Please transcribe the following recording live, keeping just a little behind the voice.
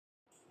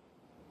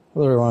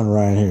Hello everyone,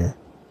 Ryan here.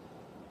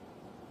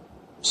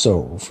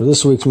 So, for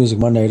this week's Music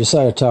Monday, I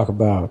decided to talk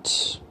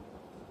about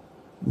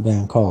a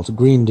band called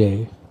Green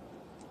Day.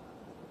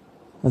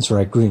 That's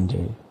right, Green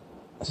Day.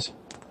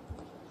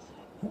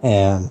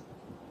 And,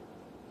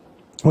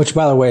 which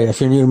by the way,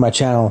 if you're new to my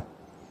channel,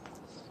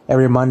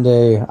 every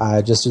Monday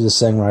I just do this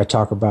thing where I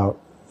talk about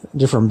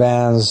different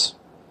bands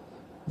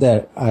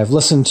that I've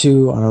listened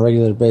to on a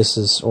regular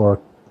basis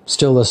or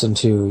still listen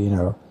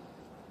to,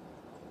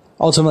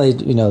 ultimately,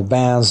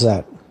 bands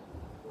that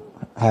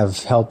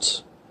have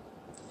helped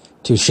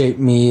to shape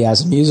me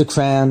as a music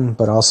fan,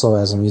 but also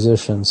as a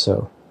musician.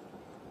 So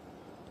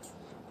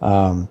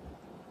Green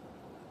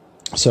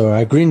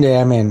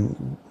Day,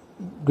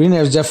 Green Day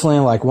was definitely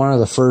like one of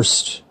the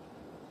first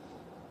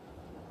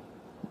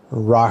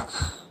rock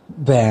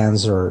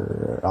bands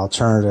or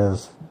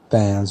alternative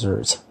bands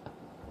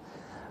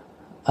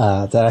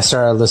that I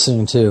started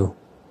listening to.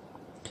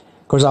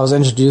 Of course, I was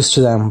introduced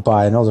to them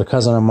by an older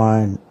cousin of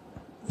mine.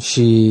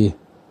 She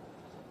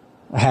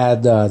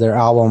had their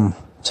album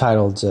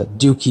titled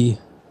Dookie.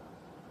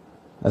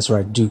 That's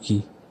right,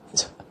 Dookie.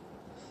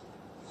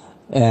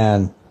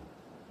 And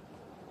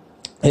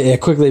it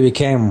quickly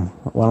became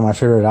one of my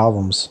favorite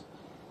albums.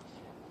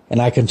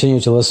 And I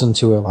continued to listen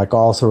to it like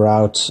all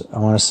throughout, I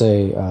want to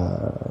say,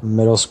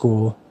 middle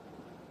school.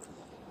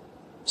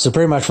 So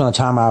pretty much from the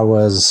time I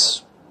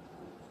was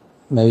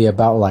maybe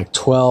about like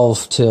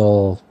 12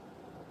 till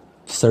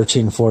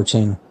 13,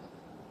 14,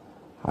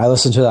 I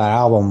listened to that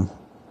album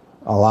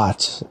a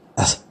lot.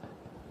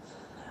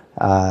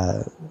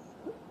 I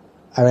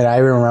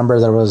even remember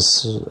there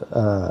was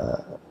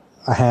a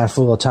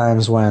handful of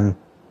times when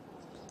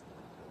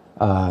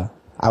I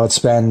would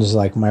spend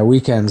like my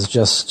weekends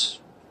just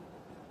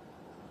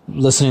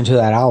listening to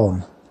that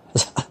album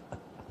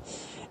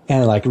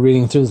and like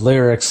reading through the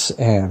lyrics,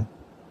 and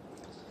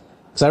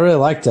because I really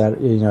liked that.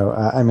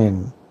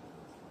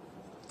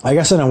 I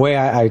guess in a way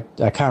I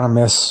kind of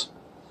miss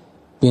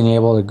being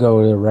able to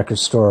go to a record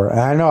store. And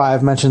I know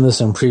I've mentioned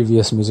this in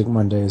previous Music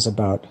Mondays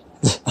about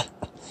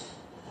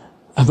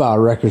about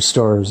record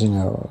stores,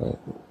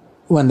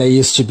 when they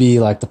used to be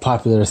like the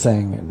popular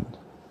thing. And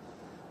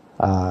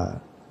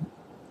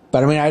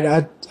but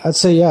I'd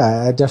say,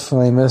 yeah, I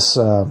definitely miss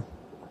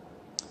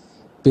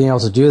being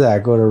able to do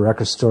that, go to a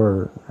record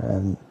store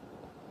and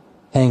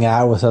hang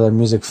out with other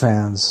music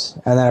fans.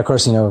 And then of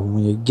course,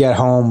 when you get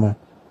home,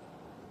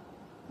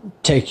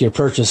 take your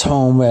purchase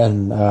home,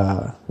 and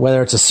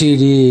whether it's a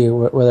CD,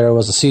 whether it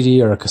was a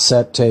CD or a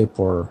cassette tape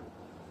or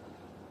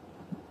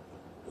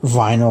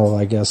vinyl,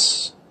 I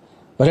guess.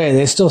 But hey,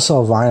 they still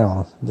sell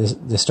vinyl.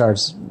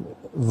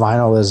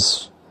 Vinyl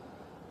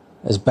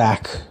is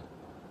back.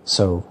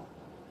 So,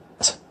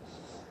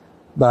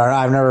 but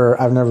I've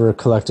never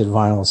collected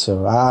vinyl,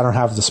 so I don't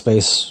have the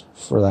space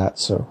for that.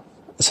 So,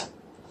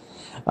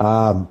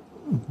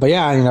 but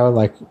yeah,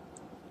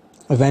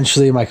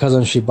 eventually my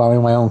cousin, she bought me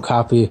my own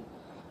copy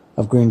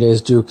of Green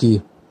Day's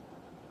Dookie.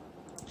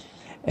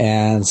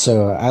 And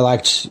so I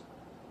liked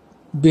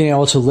being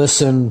able to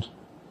listen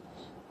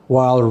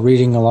while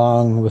reading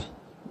along with,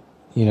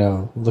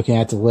 looking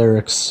at the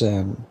lyrics.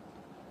 And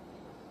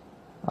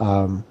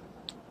it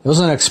was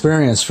an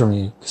experience for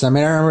me. Because I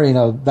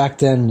remember, back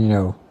then,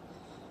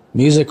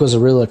 music was a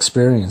real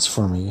experience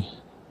for me.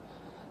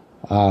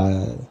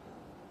 Now,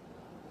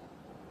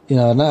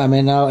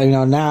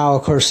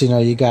 of course,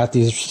 you got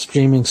these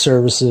streaming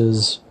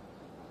services,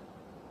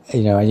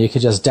 and you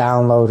could just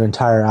download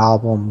entire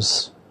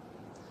albums.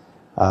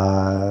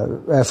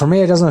 For me,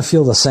 it doesn't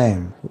feel the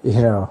same,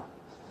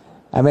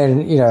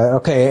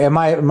 okay, it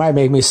might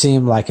make me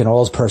seem like an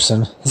old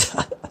person,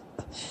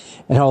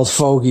 an old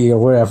fogey or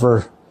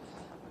whatever.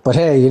 But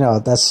hey,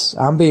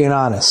 I'm being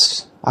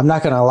honest. I'm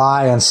not going to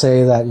lie and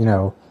say that,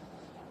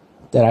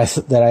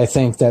 that I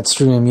think that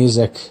streaming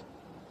music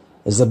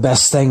is the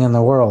best thing in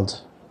the world.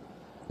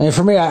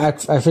 For me, I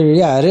figure,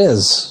 yeah, it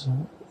is.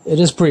 It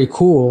is pretty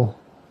cool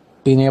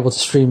being able to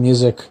stream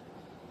music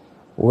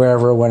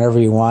wherever, whenever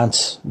you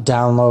want,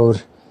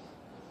 download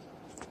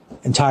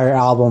entire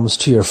albums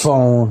to your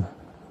phone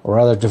or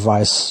other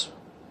device,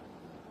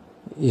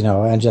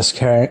 and just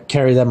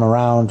carry them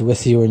around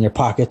with you in your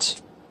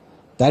pocket.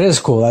 That is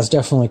cool. That's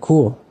definitely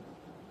cool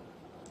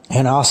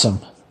and awesome.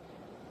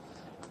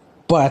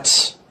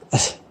 But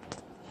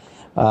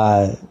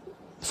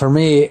for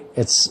me,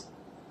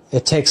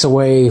 it takes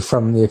away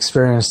from the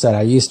experience that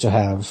I used to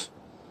have,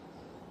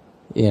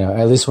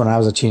 at least when I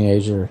was a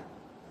teenager,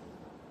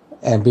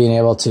 and being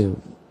able to,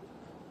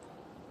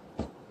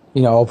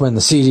 open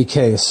the CD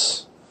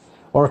case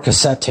or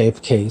cassette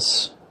tape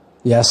case.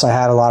 Yes, I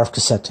had a lot of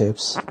cassette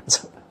tapes.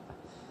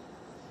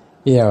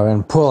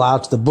 And pull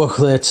out the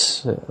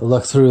booklet,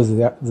 look through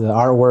the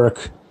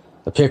artwork,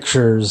 the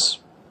pictures,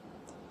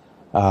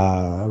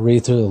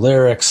 read through the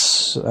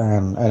lyrics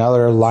and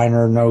other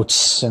liner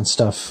notes and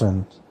stuff.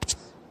 And,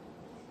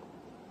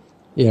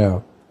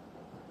 I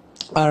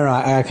don't know,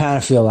 I kind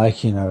of feel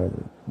like,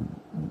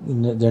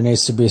 there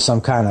needs to be some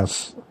kind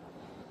of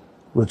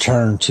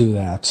return to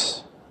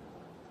that.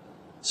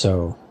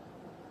 So,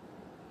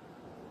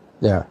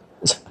 yeah.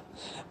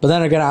 But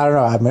then again, I don't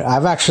know. I mean,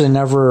 I've actually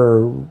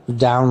never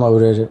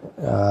downloaded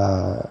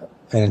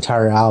an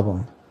entire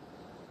album.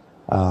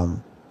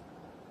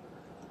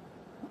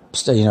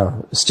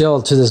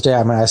 Still to this day,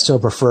 I mean, I still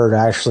prefer to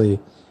actually,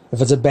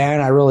 if it's a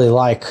band I really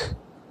like,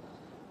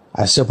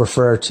 I still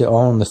prefer to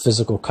own the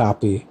physical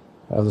copy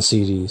of the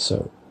CD.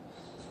 So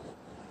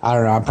I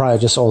don't know. I'm probably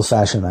just old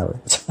fashioned that way.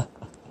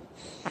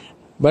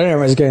 But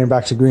anyways, getting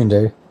back to Green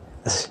Day.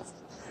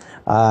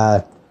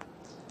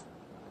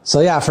 So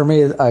yeah, for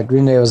me,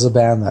 Green Day was a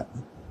band that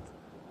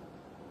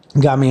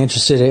got me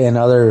interested in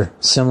other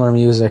similar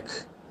music.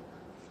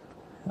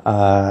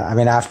 I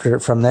mean,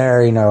 from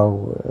there,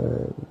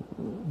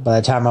 by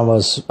the time I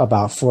was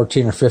about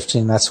 14 or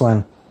 15, that's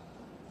when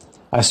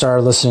I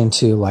started listening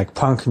to like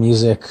punk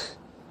music.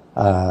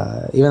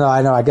 Even though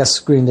I guess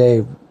Green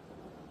Day,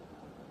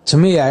 to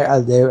me, they,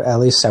 at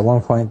least at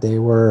one point,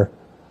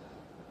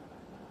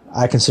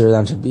 I consider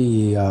them to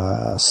be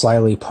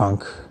slightly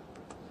punk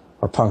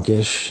or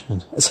punkish.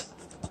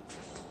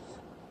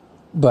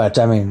 But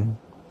I mean,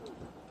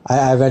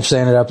 I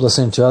eventually ended up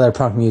listening to other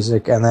punk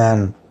music, and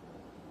then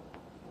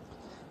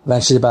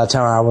eventually by the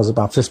time I was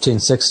about 15,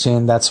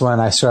 16, that's when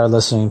I started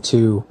listening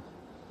to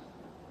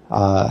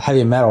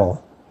heavy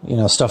metal,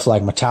 stuff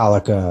like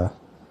Metallica,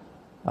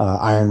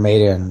 Iron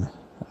Maiden,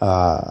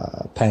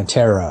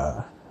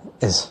 Pantera,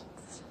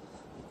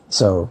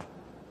 so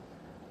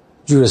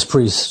Judas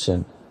Priest,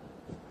 and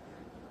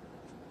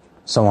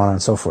so on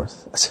and so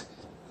forth.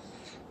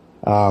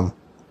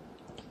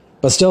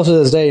 But still to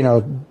this day,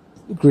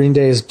 Green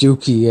Day's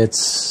Dookie,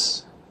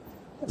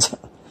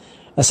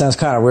 that sounds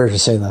kind of weird to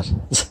say that.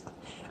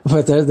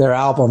 But their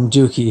album,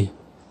 Dookie,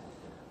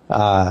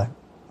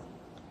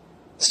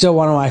 still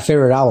one of my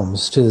favorite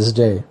albums to this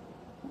day.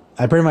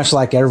 I pretty much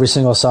like every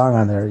single song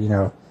on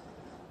there,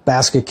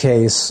 Basket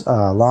Case,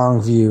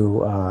 Long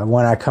View,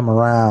 When I Come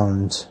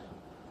Around,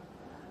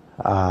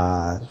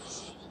 trying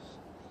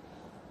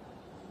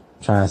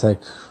to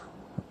think,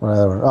 what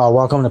other one? Oh,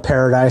 Welcome to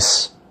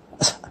Paradise.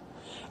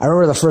 I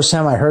remember the first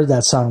time I heard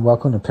that song,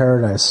 Welcome to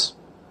Paradise.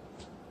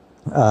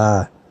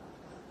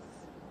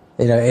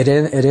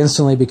 It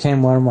instantly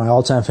became one of my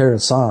all-time favorite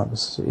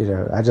songs.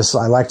 I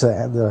liked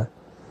the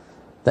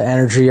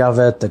energy of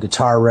it, the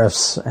guitar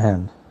riffs,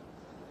 and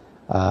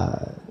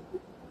that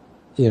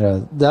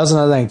was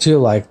another thing too.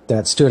 Like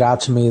that stood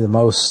out to me the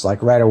most,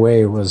 like right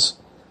away, was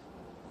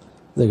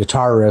the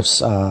guitar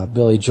riffs.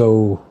 Billy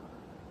Joe.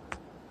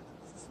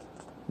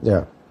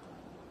 Yeah.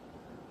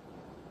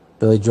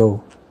 Billy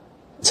Joe.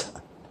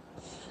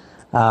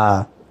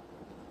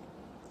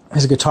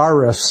 His guitar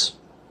riffs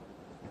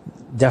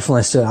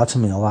definitely stood out to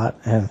me a lot,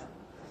 and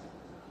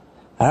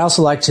I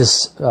also liked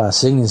his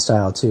singing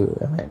style too.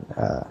 I mean,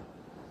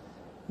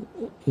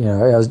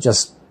 it was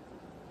just,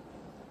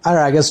 I don't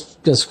know, I guess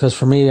just because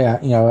for me,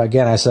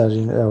 again, I said,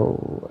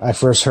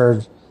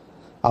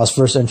 I was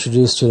first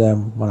introduced to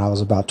them when I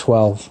was about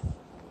 12.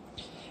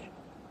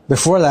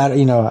 Before that,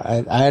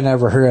 I had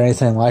never heard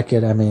anything like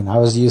it. I mean, I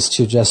was used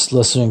to just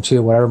listening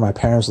to whatever my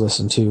parents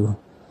listened to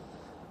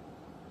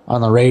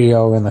on the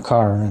radio in the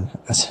car, and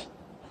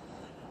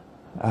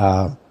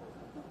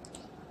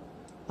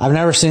I've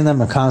never seen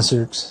them in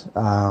concert.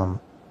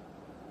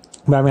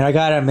 But I mean, I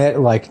gotta admit,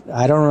 like,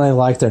 I don't really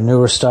like their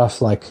newer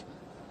stuff. Like,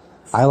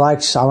 I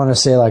want to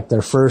say, like,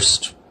 their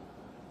first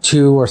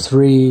 2 or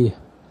 3,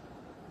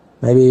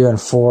 maybe even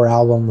 4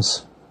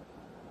 albums.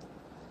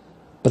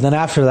 But then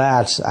after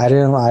that, I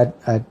didn't like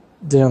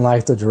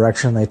the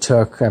direction they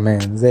took. I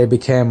mean, they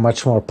became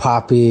much more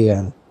poppy,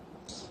 and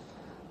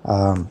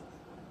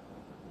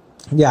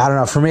yeah, I don't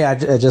know. For me,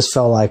 it just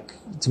felt like,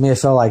 it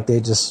felt like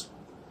they just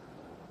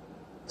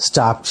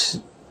stopped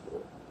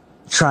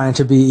trying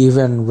to be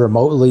even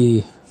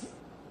remotely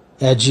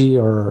edgy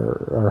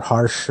or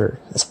harsh.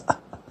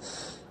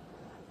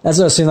 That's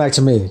what it seemed like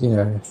to me,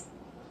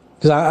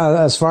 Because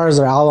as far as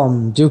their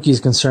album Dookie's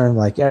concerned,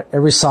 like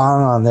every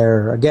song on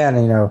there, again,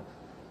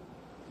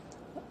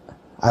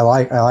 I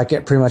like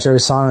it, pretty much every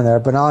song in there.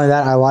 But not only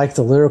that, I like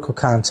the lyrical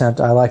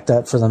content. I like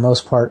that for the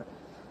most part.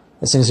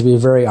 It seems to be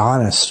very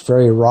honest,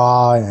 very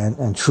raw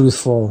and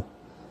truthful.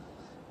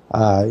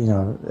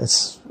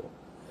 It's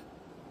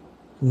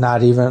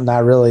not like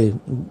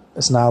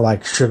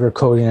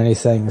sugarcoating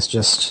anything. It's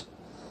just,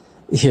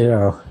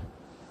 I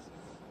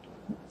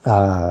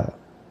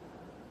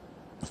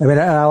mean,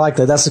 I like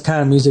that. That's the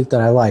kind of music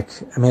that I like.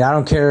 I mean, I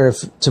don't care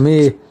if, to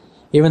me,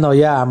 even though,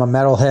 yeah, I'm a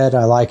metalhead,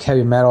 I like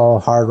heavy metal,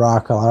 hard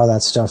rock, a lot of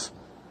that stuff.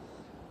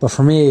 But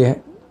for me,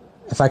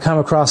 if I come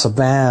across a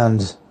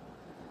band,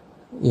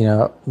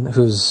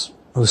 whose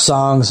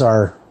songs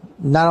are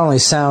not only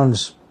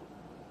sound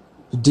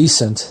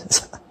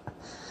decent,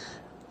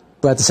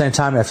 but at the same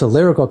time, if the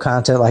lyrical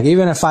content, like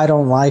even if I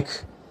don't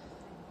like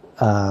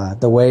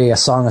the way a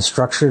song is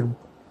structured,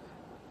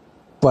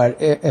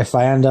 but if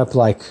I end up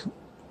like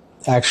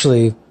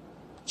actually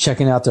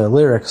checking out their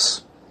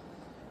lyrics,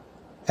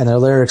 and their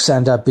lyrics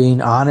end up being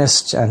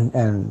honest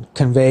and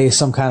convey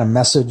some kind of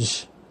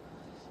message,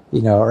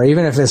 or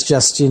even if it's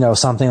just,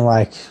 something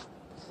like,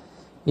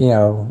 I mean,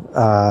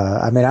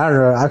 I don't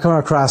know, I've come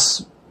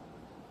across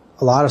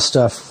a lot of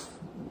stuff,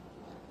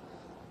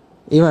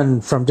 even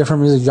from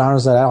different music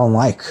genres that I don't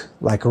like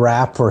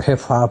rap or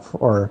hip hop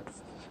or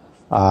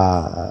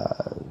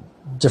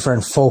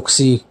different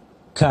folksy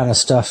kind of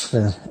stuff.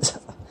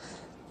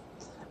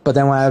 But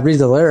then when I read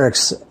the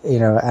lyrics, you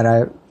know,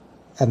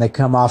 and they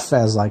come off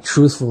as like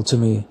truthful to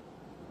me,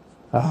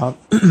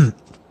 then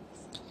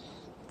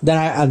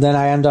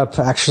I end up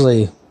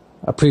actually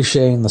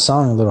appreciating the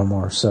song a little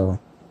more. So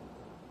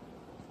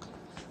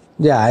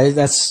yeah,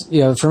 that's,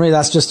 you know, for me,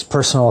 that's just a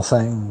personal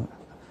thing.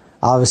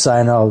 Obviously,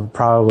 I know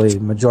probably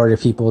majority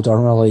of people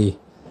don't really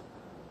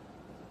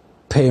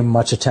pay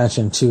much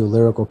attention to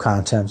lyrical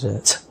content.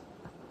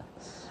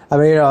 I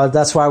mean, you know,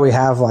 that's why we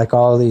have like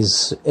all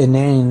these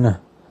inane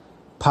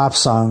pop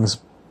songs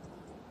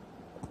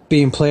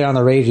being played on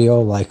the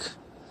radio like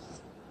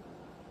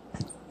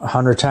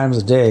 100 times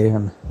a day,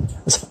 and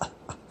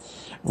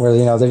where,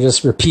 you know, they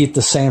just repeat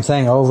the same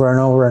thing over and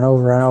over and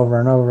over and over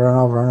and over and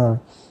over and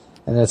over,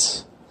 and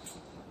it's,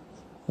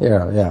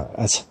 yeah,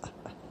 that's,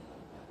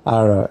 I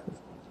don't know.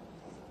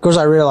 Of course,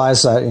 I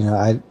realize that, you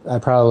know, I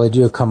probably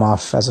do come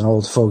off as an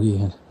old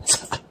fogey.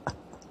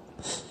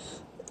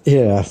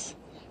 Yeah,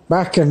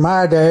 back in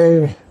my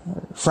day,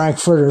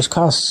 frankfurters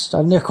cost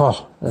a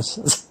nickel.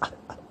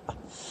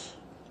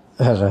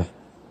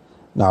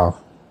 No.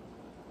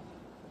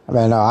 I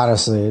mean, no,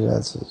 honestly,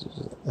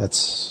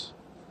 that's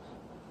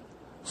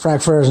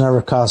frankfurters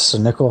never cost a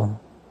nickel.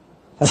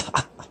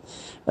 At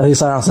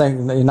least I don't think,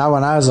 not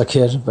when I was a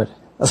kid, but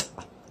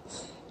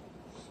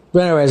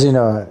anyways, you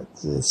know,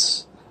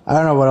 it's, I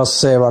don't know what else to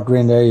say about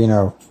Green Day, you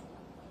know.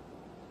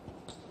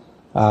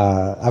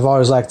 I've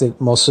always liked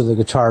most of the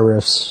guitar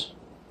riffs,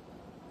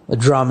 the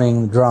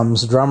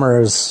drums.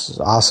 Drummer is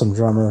awesome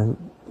drummer.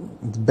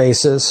 The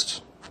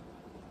bassist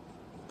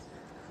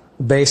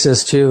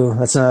too.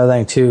 That's another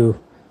thing too.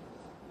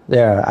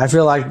 Yeah, I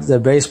feel like the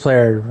bass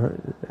player,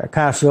 I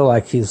kind of feel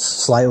like he's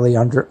slightly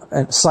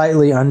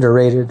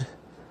underrated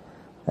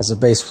as a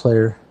bass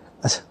player.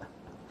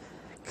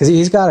 Because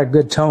he's got a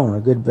good tone, a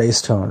good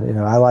bass tone. You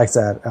know, I like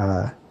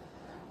that.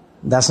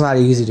 That's not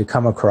easy to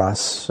come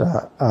across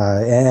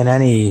in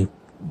any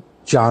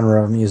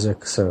genre of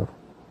music. So,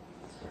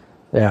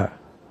 yeah.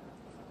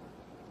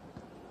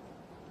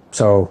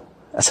 So,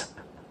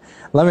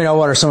 let me know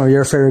what are some of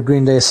your favorite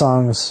Green Day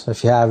songs,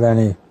 if you have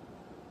any.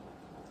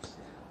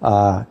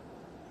 I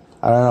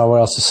don't know what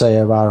else to say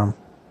about them.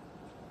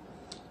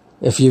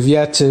 If you've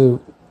yet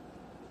to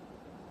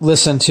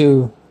listen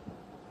to,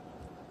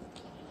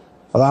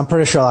 well, I'm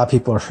pretty sure a lot of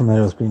people are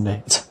familiar with Green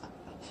Day.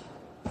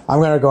 I'm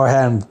going to go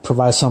ahead and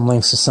provide some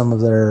links to some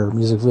of their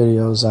music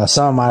videos,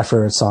 some of my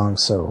favorite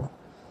songs, so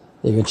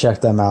you can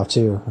check them out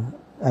too.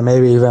 And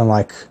maybe even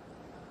like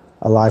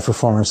a live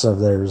performance of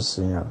theirs,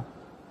 you know.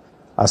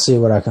 I'll see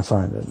what I can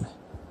find.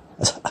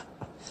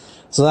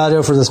 So that'll do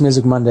it for this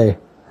Music Monday.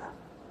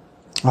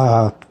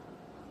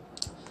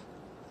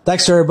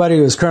 Thanks to everybody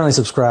who is currently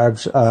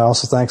subscribed.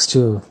 Also thanks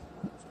to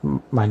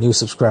my new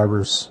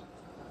subscribers.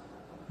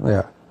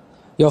 Yeah.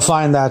 You'll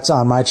find that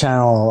on my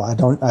channel,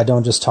 I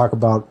don't just talk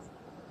about,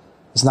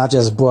 it's not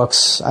just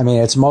books. I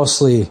mean, it's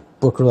mostly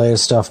book-related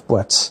stuff,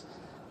 but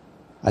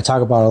I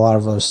talk about a lot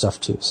of other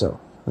stuff too. So,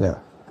 yeah.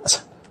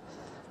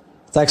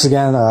 Thanks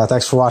again.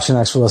 Thanks for watching.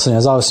 Thanks for listening.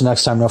 As always,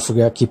 next time, don't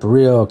forget, keep it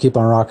real, keep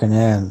on rocking,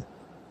 and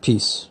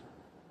peace.